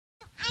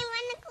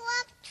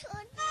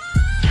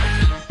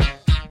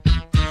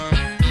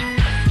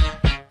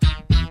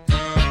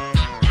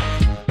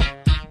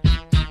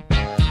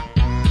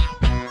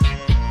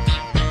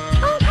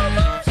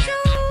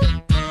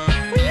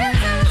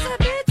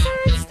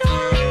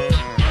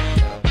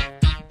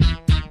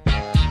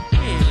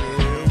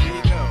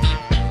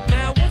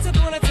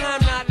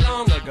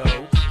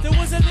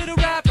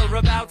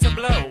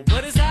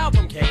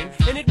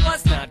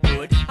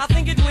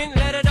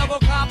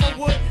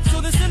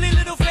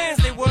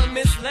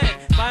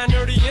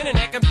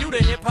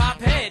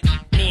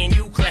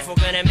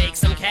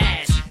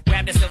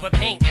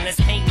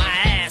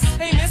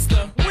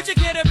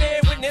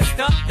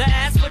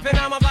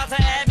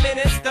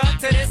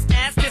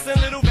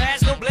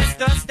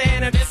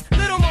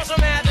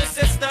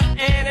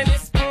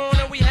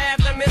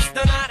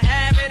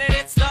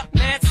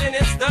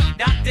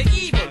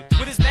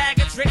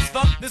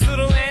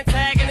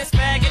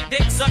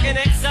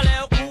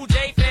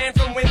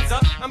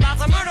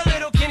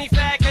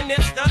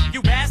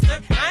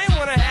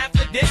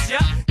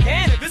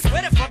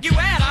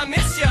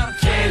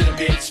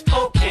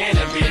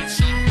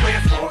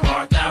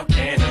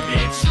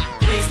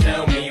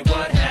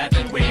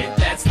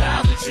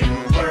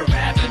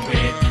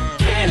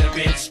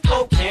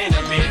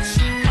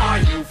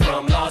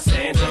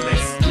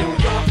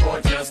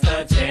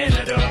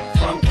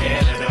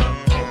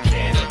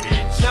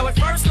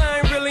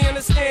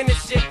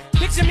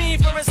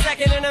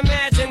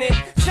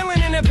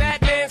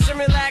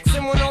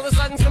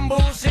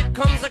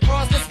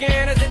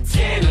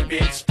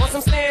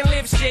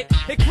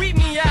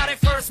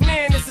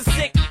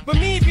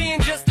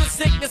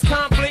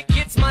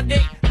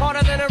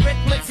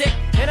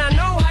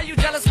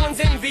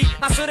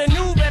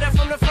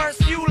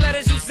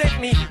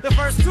me. The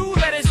first two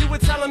letters you were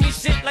telling me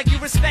shit like you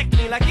respect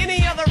me, like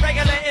any other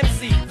regular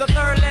MC. The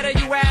third letter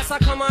you asked, how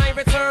come I ain't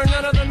return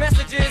none of the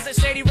messages and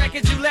shady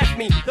records you left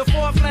me. The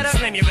fourth letter,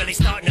 Slim, you're really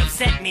starting to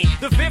upset me.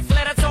 The fifth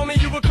letter told me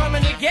you were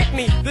coming to get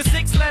me. The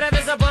sixth letter,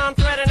 there's a bomb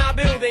threat in our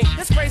building.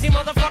 This crazy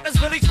motherfucker's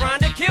really trying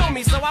to kill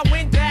me. So I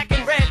went back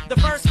and read the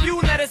first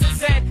few letters that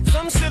said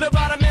some shit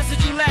about a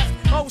message you left.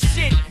 Oh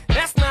shit,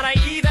 that's not a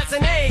E, that's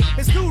an A.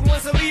 This dude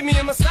wants to leave me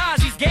a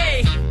massage, he's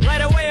gay.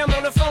 Right away I'm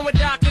on the phone with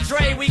Dr.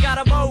 Dre, we got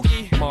a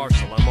bogey.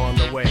 Marshall, I'm on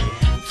the way.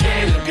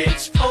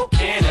 Canibitch, oh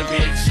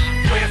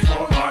canibitch,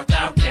 wherefore art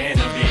thou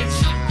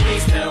canibitch?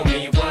 Please tell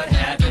me what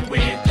happened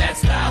with that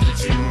style that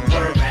you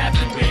were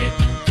rapping with.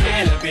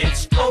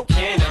 Canibitch, oh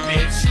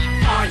canibitch,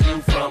 are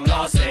you from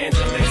Los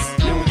Angeles,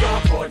 New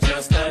York, or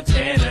just a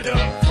janitor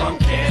from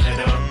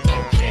Canada?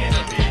 Oh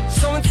canibitch.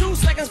 So in 2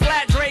 seconds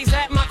flat Dre's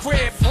at my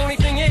crib. Only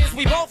thing is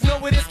we both know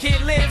where this kid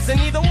lives, and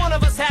neither one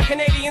of us have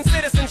Canadian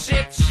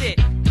citizenship. Shit.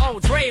 Oh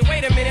Dre,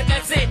 wait a minute,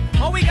 that's it.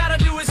 All we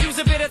gotta do is use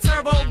a bit of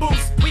turbo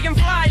boost. We can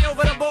fly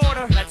over the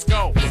border. Let's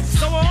go.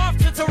 So we're off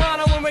to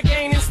Toronto when we're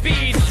gaining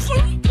speed.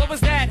 What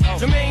was that? Oh.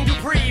 Jermaine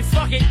Dupri,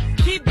 fuck it.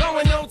 Keep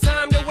going, no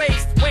time to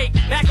waste. Wait,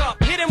 back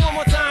up, hit him one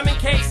more time in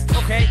case.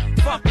 Okay,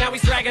 fuck, now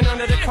he's dragging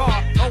under the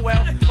car. Oh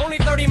well, only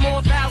 30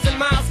 more thousand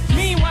miles.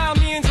 Meanwhile,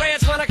 me and Dre are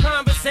trying to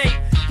conversate.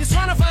 Just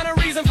trying to find a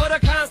reason for the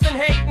constant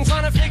hate, and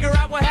trying to figure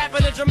out what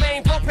happened to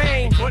Jermaine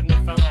Propane. Couldn't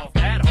have fell off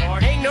that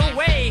hard. Ain't no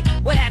way.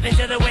 What happened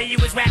to the way you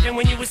was rapping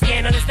when you was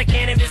scandalous? The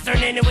cannabis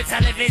turned into a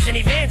television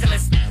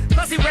evangelist.